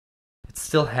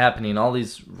still happening. All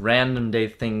these random day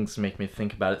things make me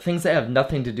think about it. Things that have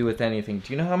nothing to do with anything.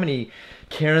 Do you know how many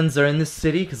Karens are in this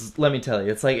city? Because let me tell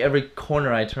you, it's like every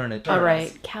corner I turn it. All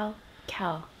right, Cal.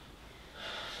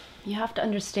 You have to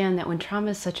understand that when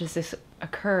traumas such as this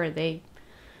occur, they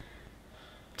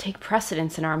take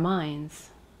precedence in our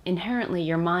minds. Inherently,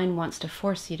 your mind wants to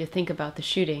force you to think about the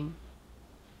shooting.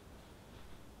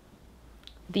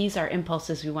 These are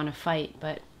impulses we want to fight,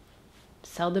 but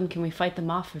seldom can we fight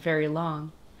them off for very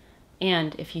long.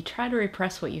 And if you try to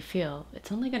repress what you feel,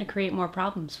 it's only going to create more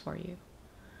problems for you.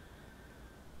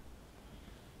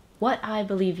 What I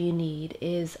believe you need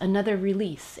is another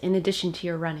release in addition to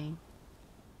your running.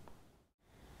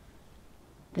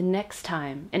 The next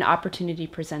time an opportunity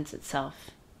presents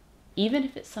itself, even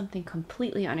if it's something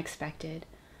completely unexpected,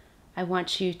 I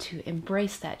want you to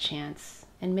embrace that chance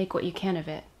and make what you can of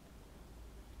it.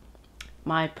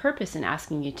 My purpose in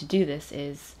asking you to do this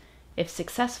is, if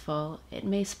successful, it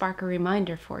may spark a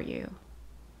reminder for you.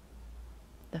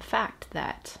 The fact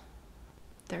that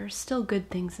there are still good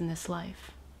things in this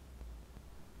life.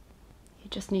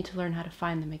 You just need to learn how to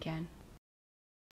find them again.